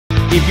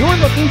If you're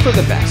looking for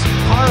the best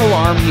car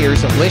alarm,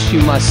 here's a list you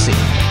must see.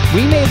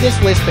 We made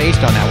this list based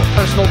on our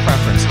personal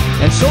preference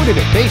and sorted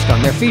it based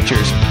on their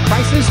features,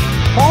 prices,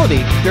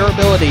 quality,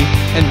 durability,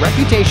 and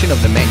reputation of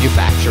the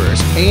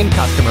manufacturers and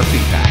customer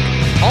feedback.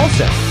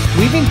 Also,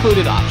 we've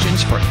included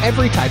options for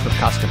every type of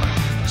customer.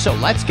 So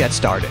let's get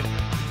started.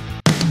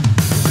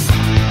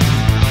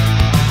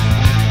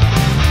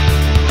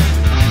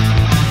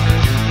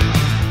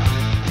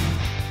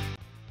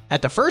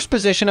 At the first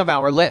position of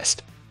our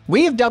list,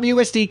 we have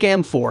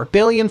Wsdcam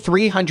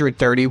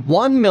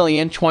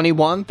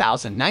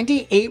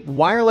 4,331,021,098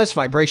 wireless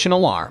vibration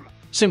alarm.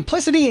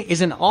 Simplicity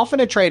isn't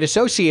often a trait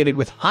associated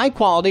with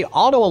high-quality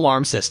auto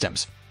alarm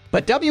systems,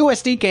 but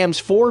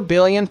Wsdcam's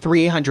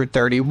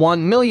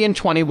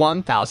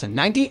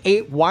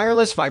 4,331,021,098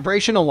 wireless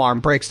vibration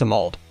alarm breaks the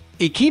mold.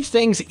 It keeps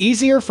things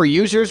easier for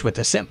users with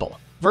a simple,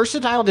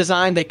 versatile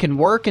design that can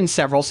work in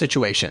several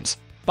situations.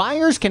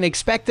 Buyers can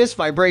expect this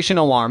vibration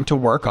alarm to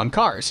work on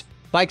cars,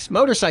 bikes,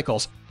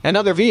 motorcycles, and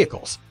other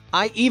vehicles.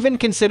 I even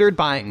considered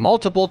buying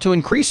multiple to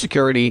increase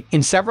security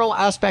in several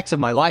aspects of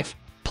my life.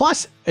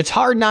 Plus, it's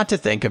hard not to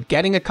think of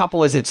getting a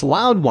couple, as its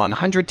loud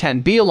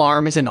 110B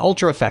alarm is an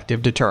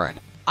ultra-effective deterrent.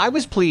 I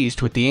was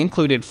pleased with the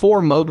included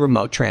 4-mode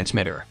remote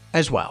transmitter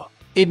as well.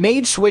 It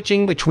made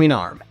switching between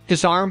arm,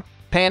 disarm,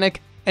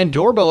 panic, and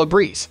doorbell a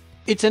breeze.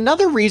 It's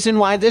another reason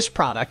why this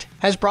product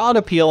has broad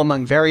appeal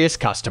among various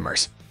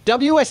customers.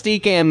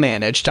 Wsdcam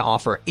managed to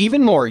offer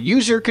even more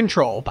user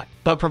control by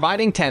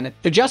providing 10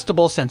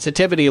 adjustable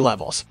sensitivity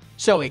levels,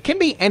 so it can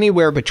be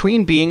anywhere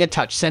between being a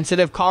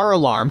touch-sensitive car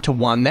alarm to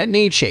one that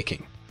needs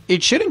shaking.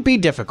 It shouldn't be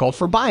difficult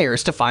for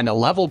buyers to find a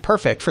level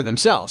perfect for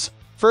themselves.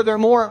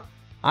 Furthermore,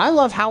 I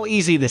love how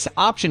easy this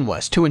option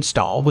was to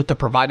install with the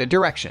provided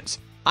directions.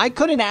 I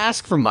couldn't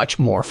ask for much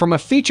more from a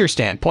feature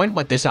standpoint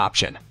with this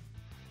option.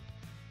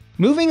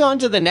 Moving on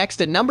to the next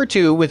at number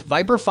 2 with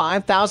Viper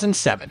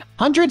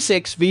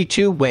 5706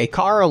 V2-way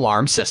car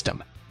alarm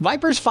system.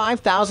 Viper's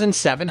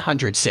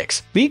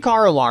 5706 V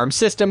car alarm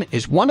system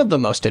is one of the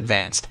most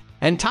advanced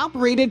and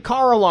top-rated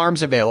car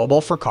alarms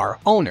available for car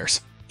owners.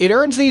 It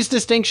earns these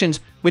distinctions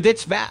with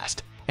its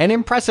vast and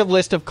impressive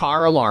list of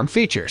car alarm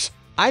features.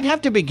 I'd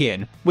have to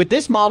begin with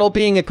this model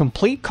being a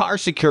complete car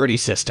security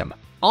system.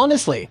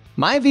 Honestly,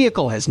 my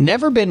vehicle has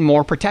never been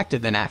more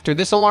protected than after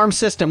this alarm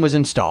system was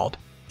installed.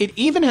 It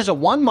even has a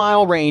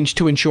 1-mile range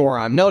to ensure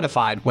I'm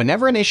notified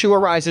whenever an issue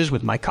arises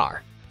with my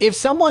car. If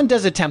someone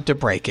does attempt to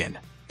break in,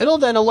 it'll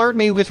then alert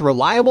me with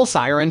reliable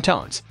siren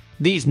tones.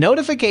 These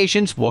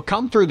notifications will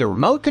come through the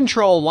remote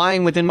control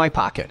lying within my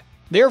pocket.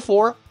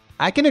 Therefore,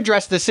 I can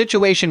address the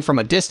situation from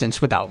a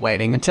distance without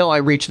waiting until I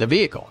reach the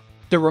vehicle.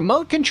 The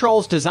remote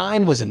control's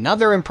design was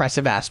another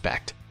impressive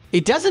aspect.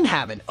 It doesn't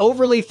have an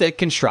overly thick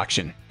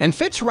construction and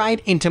fits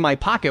right into my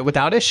pocket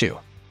without issue.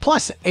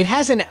 Plus, it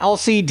has an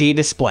LCD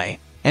display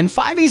and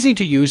 5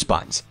 easy-to-use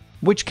buttons,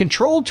 which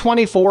control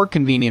 24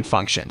 convenient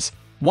functions.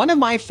 One of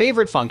my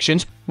favorite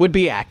functions would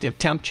be Active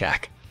Temp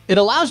Check. It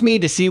allows me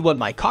to see what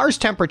my car's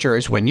temperature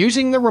is when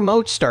using the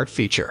remote start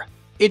feature.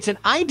 It's an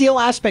ideal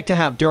aspect to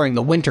have during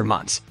the winter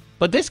months,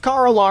 but this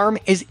car alarm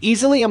is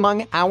easily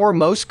among our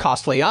most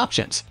costly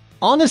options.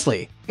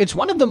 Honestly, it's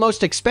one of the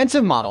most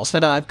expensive models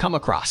that I've come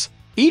across.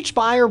 Each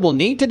buyer will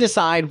need to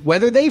decide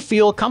whether they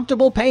feel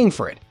comfortable paying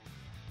for it.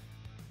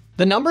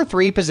 The number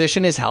 3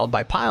 position is held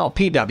by Pyle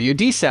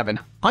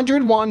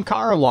PWD701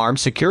 car alarm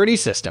security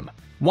system.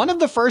 One of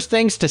the first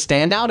things to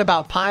stand out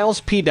about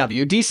Pyle's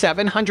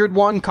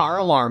PWD701 car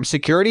alarm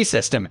security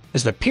system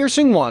is the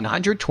piercing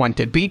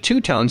 120B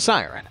two-tone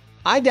siren.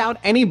 I doubt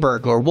any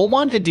burglar will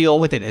want to deal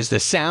with it, as the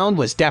sound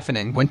was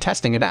deafening when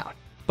testing it out.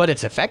 But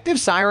its effective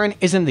siren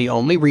isn't the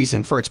only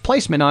reason for its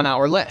placement on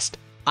our list.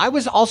 I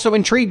was also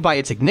intrigued by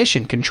its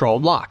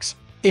ignition-controlled locks.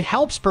 It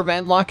helps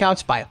prevent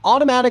lockouts by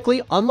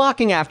automatically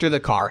unlocking after the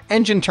car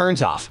engine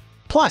turns off.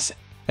 Plus,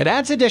 it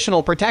adds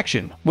additional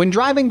protection when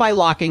driving by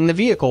locking the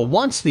vehicle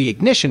once the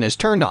ignition is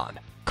turned on.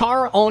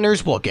 Car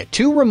owners will get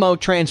 2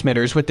 remote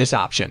transmitters with this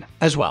option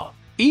as well.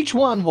 Each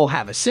one will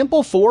have a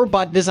simple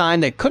 4-button design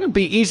that couldn't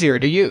be easier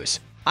to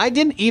use. I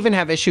didn't even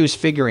have issues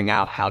figuring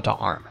out how to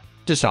arm,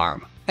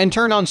 disarm, and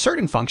turn on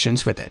certain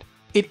functions with it.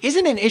 It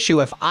isn't an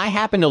issue if I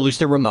happen to lose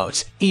the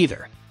remotes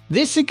either.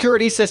 This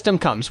security system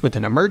comes with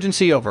an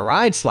emergency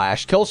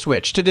override/kill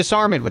switch to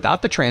disarm it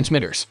without the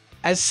transmitters.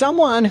 As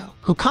someone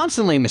who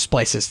constantly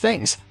misplaces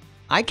things,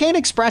 I can't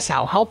express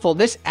how helpful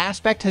this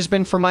aspect has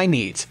been for my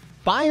needs.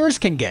 Buyers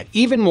can get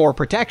even more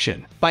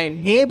protection by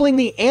enabling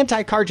the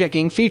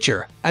anti-carjacking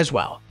feature as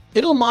well.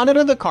 It'll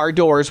monitor the car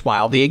doors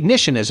while the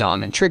ignition is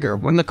on and trigger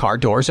when the car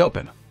doors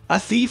open. A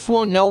thief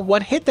won't know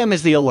what hit them,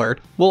 as the alert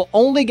will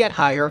only get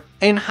higher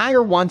and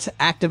higher once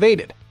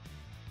activated.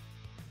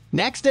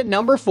 Next at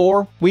number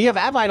 4, we have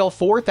Avital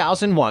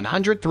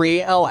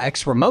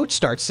 4103LX Remote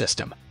Start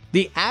System.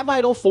 The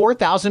Avital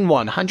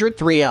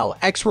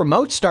 4103LX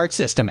Remote Start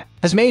System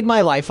has made my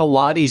life a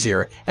lot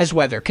easier as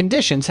weather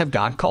conditions have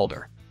gone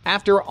colder.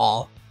 After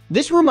all,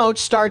 this remote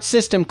start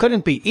system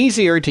couldn't be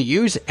easier to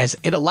use, as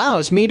it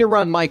allows me to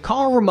run my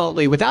car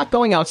remotely without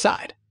going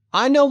outside.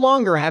 I no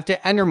longer have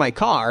to enter my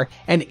car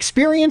and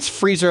experience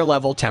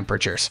freezer-level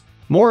temperatures.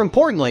 More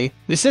importantly,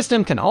 the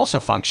system can also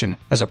function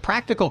as a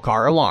practical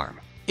car alarm.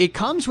 It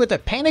comes with a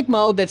panic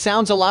mode that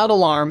sounds a loud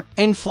alarm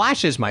and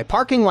flashes my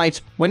parking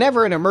lights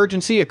whenever an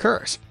emergency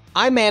occurs.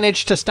 I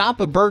managed to stop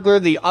a burglar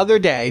the other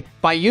day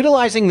by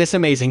utilizing this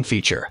amazing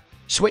feature.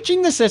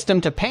 Switching the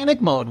system to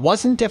panic mode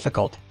wasn't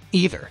difficult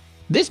either.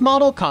 This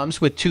model comes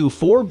with two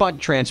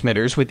 4-button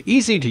transmitters with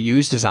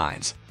easy-to-use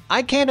designs.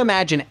 I can't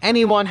imagine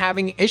anyone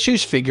having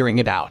issues figuring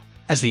it out,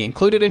 as the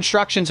included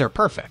instructions are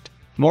perfect.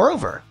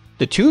 Moreover,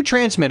 the two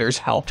transmitters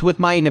helped with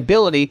my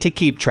inability to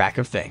keep track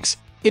of things.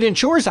 It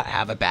ensures I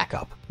have a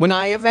backup when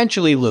I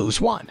eventually lose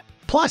one.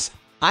 Plus,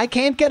 I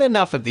can't get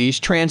enough of these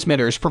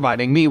transmitters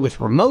providing me with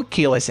remote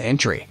keyless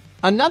entry.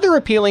 Another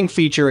appealing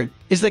feature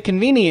is the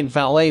convenient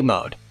valet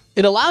mode.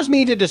 It allows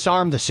me to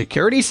disarm the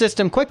security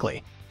system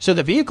quickly, so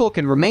the vehicle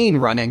can remain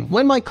running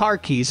when my car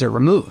keys are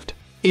removed.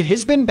 It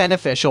has been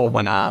beneficial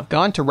when I've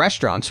gone to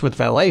restaurants with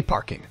valet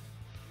parking.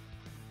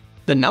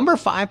 The number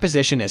 5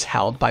 position is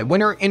held by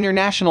winner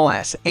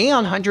International's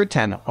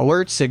A110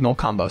 Alert Signal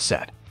Combo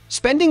Set.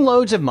 Spending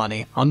loads of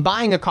money on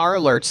buying a car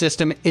alert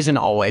system isn't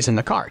always in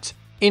the cards.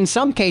 In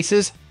some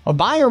cases, a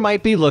buyer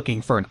might be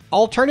looking for an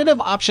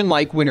alternative option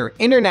like winner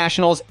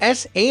International's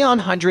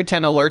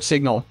A110 Alert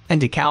Signal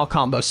and Decal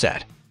Combo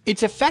Set.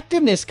 Its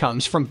effectiveness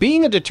comes from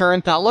being a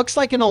deterrent that looks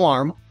like an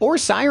alarm or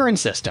siren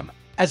system.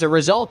 As a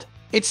result,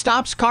 it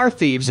stops car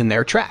thieves in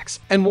their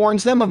tracks and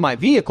warns them of my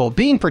vehicle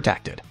being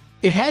protected.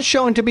 It has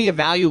shown to be a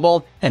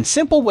valuable and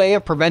simple way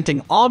of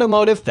preventing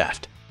automotive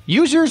theft.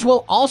 Users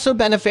will also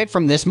benefit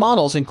from this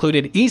model's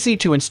included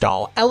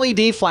easy-to-install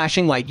LED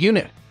flashing light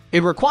unit.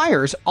 It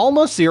requires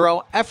almost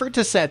zero effort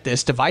to set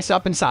this device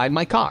up inside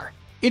my car.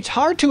 It's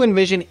hard to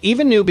envision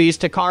even newbies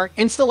to car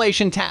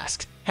installation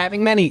tasks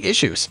having many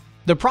issues.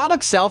 The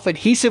product's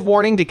self-adhesive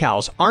warning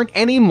decals aren't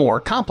any more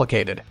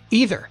complicated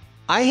either.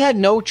 I had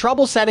no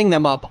trouble setting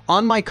them up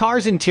on my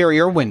car's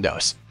interior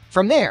windows.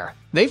 From there,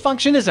 they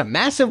function as a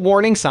massive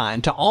warning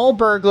sign to all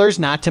burglars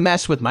not to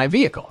mess with my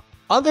vehicle.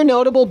 Other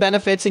notable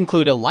benefits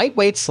include a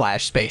lightweight /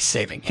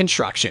 space-saving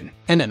construction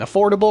and an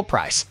affordable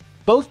price.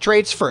 Both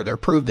traits further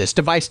prove this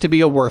device to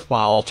be a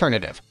worthwhile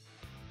alternative.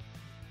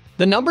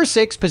 The number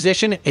 6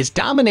 position is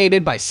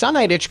dominated by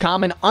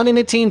Sunnytech an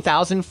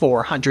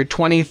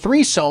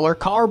UN18423 solar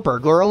car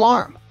burglar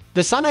alarm.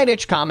 The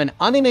Sunnytech an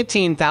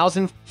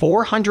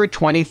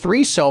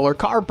UN18423 solar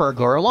car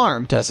burglar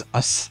alarm does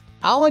a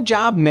solid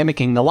job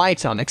mimicking the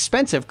lights on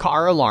expensive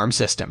car alarm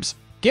systems.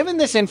 Given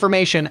this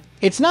information,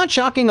 it's not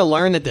shocking to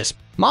learn that this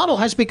model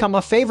has become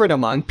a favorite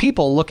among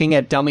people looking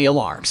at dummy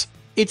alarms.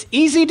 It's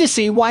easy to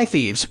see why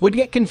thieves would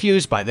get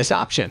confused by this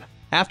option.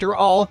 After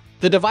all,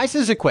 the device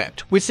is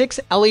equipped with 6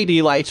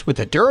 LED lights with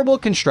a durable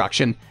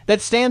construction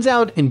that stands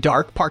out in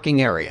dark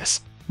parking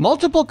areas.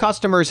 Multiple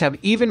customers have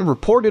even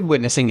reported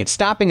witnessing it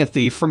stopping a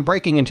thief from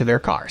breaking into their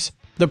cars.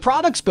 The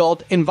product's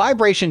built-in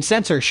vibration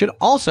sensor should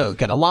also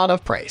get a lot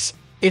of praise.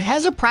 It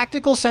has a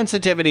practical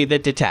sensitivity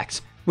that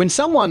detects when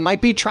someone might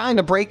be trying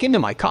to break into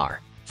my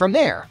car. From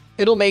there,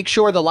 it'll make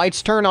sure the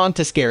lights turn on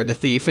to scare the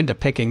thief into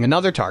picking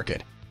another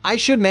target. I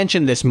should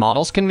mention this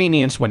model's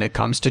convenience when it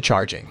comes to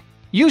charging.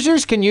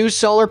 Users can use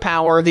solar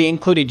power, the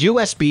included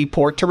USB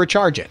port, to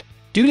recharge it.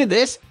 Due to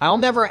this, I'll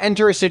never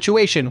enter a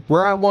situation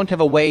where I won't have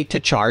a way to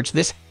charge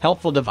this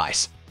helpful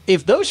device.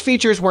 If those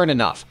features weren't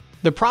enough,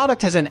 the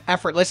product has an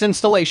effortless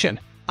installation.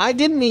 I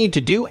didn't need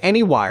to do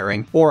any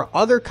wiring or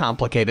other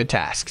complicated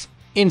tasks.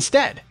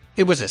 Instead,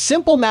 it was a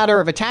simple matter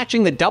of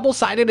attaching the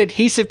double-sided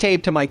adhesive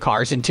tape to my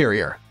car's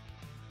interior.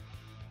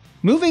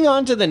 Moving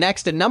on to the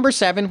next at number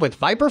 7 with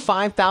Viper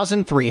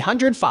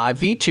 5305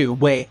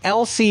 V2-way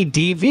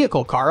LCD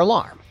vehicle car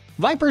alarm.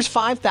 Viper's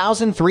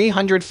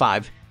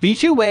 5305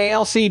 V2-way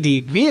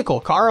LCD vehicle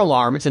car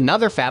alarm is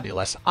another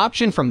fabulous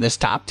option from this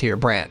top-tier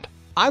brand.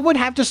 I would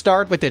have to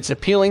start with its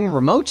appealing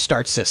remote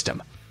start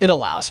system. It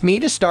allows me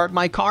to start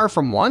my car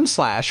from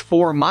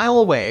 1/4 mile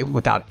away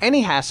without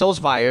any hassles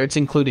via its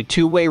included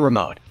 2-way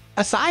remote.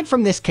 Aside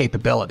from this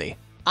capability,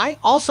 I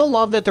also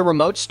love that the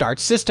remote start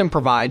system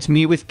provides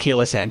me with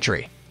keyless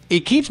entry.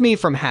 It keeps me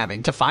from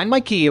having to find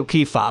my key or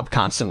key fob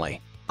constantly.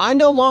 I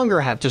no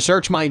longer have to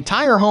search my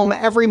entire home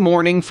every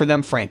morning for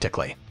them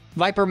frantically.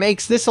 Viper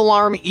makes this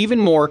alarm even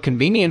more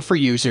convenient for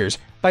users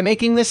by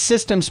making this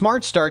system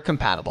Smart Start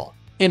compatible.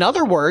 In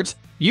other words,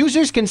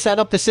 users can set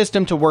up the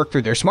system to work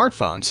through their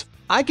smartphones.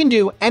 I can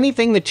do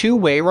anything the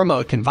 2-way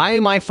remote can via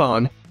my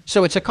phone,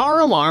 so it's a car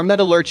alarm that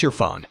alerts your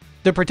phone.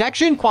 The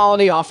protection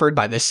quality offered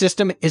by this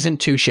system isn't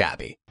too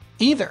shabby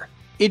either.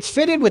 It's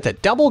fitted with a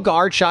double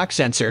guard shock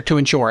sensor to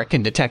ensure it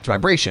can detect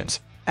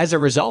vibrations. As a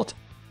result,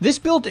 this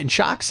built-in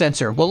shock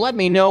sensor will let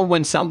me know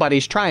when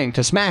somebody's trying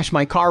to smash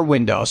my car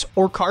windows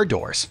or car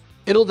doors.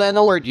 It'll then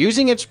alert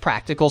using its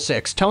practical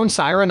 6-tone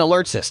siren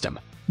alert system.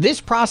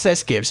 This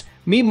process gives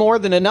me more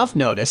than enough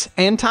notice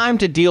and time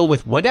to deal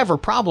with whatever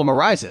problem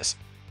arises.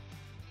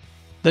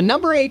 The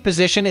number 8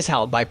 position is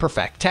held by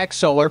PerfecTech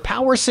Solar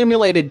Power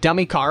Simulated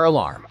Dummy Car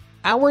Alarm.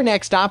 Our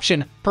next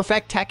option,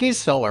 PerfecTech's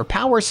Solar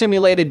Power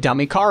Simulated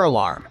Dummy Car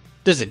Alarm.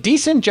 does a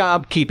decent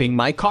job keeping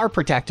my car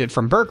protected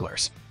from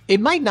burglars.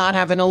 It might not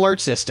have an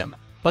alert system,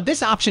 but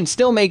this option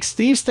still makes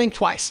thieves think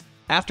twice.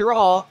 After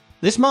all,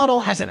 this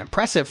model has an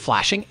impressive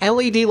flashing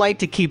LED light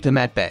to keep them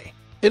at bay.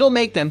 It'll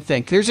make them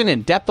think there's an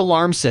in-depth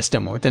alarm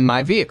system within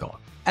my vehicle.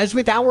 As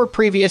with our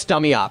previous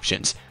dummy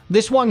options,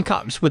 this one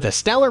comes with a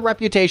stellar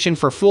reputation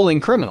for fooling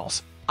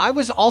criminals. I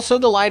was also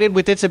delighted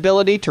with its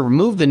ability to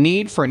remove the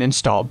need for an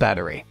installed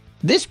battery.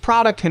 This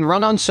product can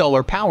run on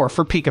solar power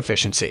for peak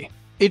efficiency.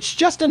 It's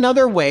just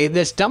another way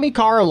this dummy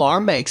car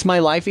alarm makes my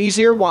life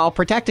easier while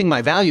protecting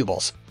my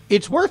valuables.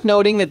 It's worth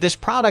noting that this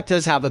product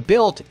does have a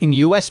built-in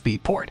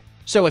USB port,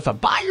 so if a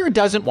buyer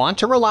doesn't want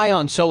to rely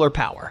on solar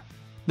power,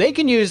 they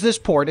can use this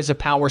port as a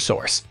power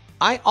source.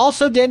 I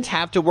also didn't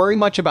have to worry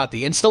much about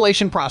the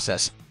installation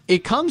process.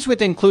 It comes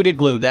with included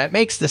glue that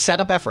makes the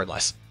setup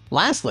effortless.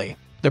 Lastly,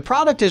 the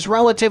product is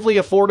relatively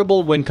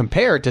affordable when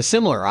compared to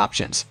similar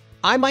options.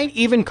 I might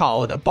even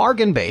call it a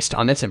bargain based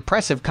on its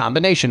impressive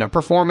combination of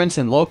performance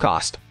and low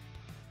cost.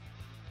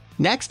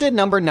 Next at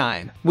number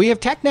 9, we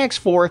have Technaxx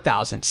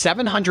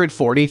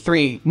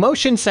 4743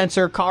 Motion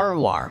Sensor Car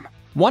Alarm.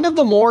 One of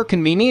the more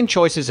convenient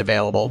choices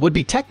available would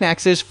be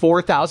Technaxx's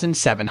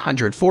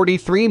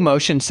 4743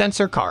 Motion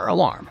Sensor Car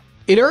Alarm.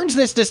 It earns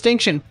this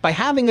distinction by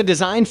having a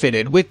design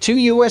fitted with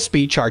 2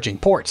 USB charging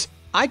ports.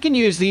 I can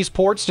use these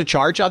ports to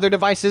charge other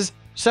devices,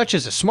 such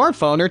as a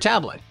smartphone or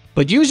tablet.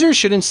 But users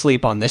shouldn't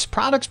sleep on this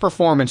product's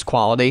performance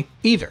quality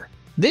either.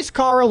 This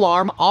car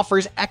alarm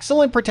offers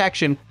excellent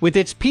protection with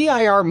its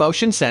PIR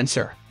motion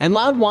sensor and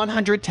loud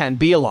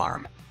 110B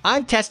alarm.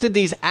 I've tested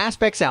these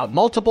aspects out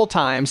multiple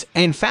times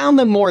and found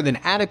them more than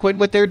adequate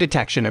with their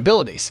detection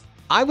abilities.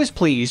 I was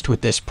pleased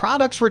with this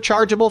product's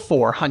rechargeable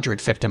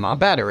 450 mAh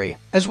battery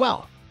as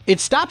well.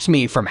 It stops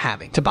me from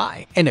having to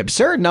buy an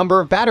absurd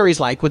number of batteries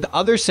like with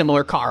other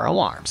similar car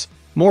alarms.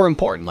 More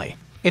importantly,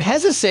 it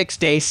has a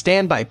 6-day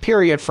standby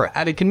period for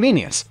added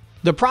convenience.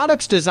 The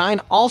product's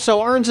design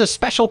also earns a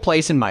special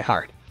place in my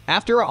heart.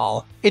 After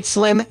all, it's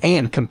slim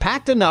and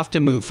compact enough to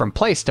move from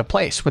place to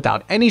place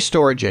without any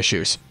storage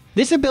issues.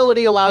 This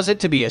ability allows it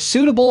to be a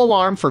suitable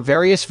alarm for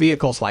various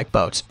vehicles like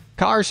boats,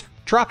 cars,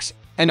 trucks,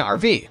 and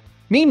RV.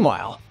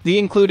 Meanwhile, the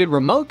included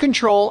remote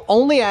control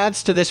only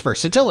adds to this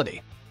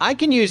versatility. I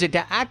can use it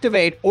to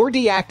activate or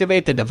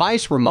deactivate the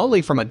device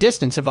remotely from a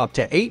distance of up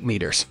to 8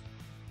 meters.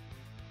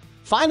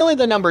 Finally,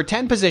 the number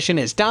 10 position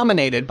is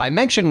dominated by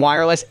Mengshen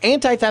Wireless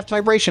Anti-Theft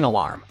Vibration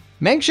Alarm.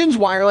 Mengshen's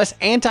Wireless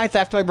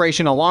Anti-Theft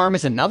Vibration Alarm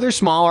is another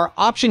smaller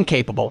option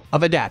capable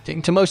of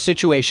adapting to most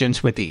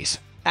situations with ease.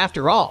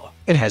 After all,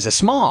 it has a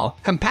small,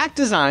 compact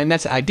design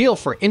that's ideal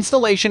for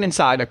installation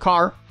inside a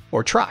car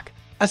or truck.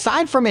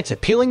 Aside from its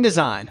appealing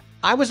design,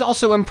 I was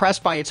also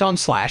impressed by its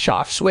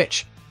on/off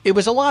switch. It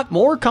was a lot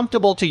more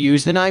comfortable to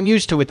use than I'm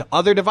used to with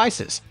other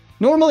devices.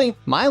 Normally,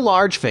 my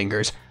large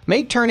fingers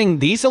make turning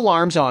these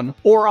alarms on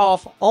or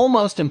off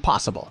almost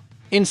impossible.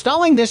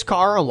 Installing this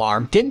car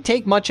alarm didn't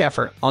take much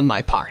effort on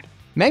my part.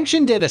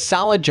 Mengshen did a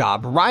solid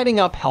job writing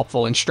up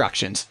helpful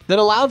instructions that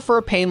allowed for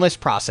a painless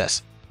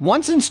process.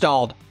 Once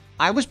installed,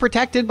 I was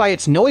protected by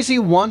its noisy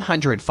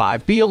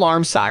 105B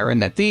alarm siren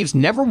that thieves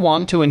never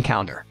want to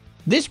encounter.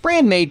 This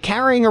brand made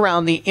carrying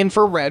around the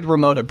infrared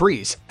remote a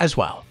breeze as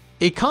well.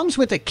 It comes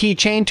with a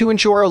keychain to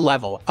ensure a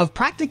level of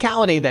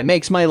practicality that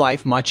makes my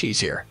life much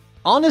easier.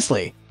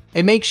 Honestly,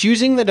 it makes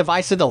using the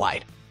device a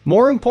delight.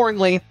 More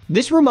importantly,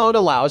 this remote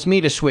allows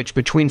me to switch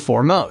between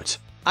 4 modes.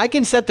 I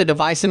can set the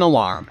device in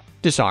alarm,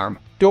 disarm,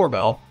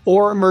 doorbell,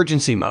 or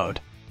emergency mode.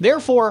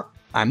 Therefore,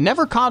 I'm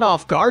never caught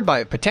off guard by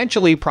a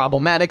potentially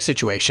problematic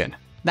situation.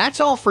 That's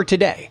all for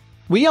today.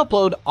 We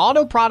upload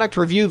auto product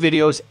review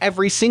videos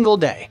every single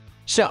day.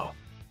 So,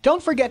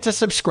 don't forget to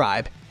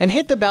subscribe and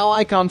hit the bell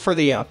icon for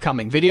the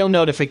upcoming video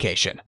notification.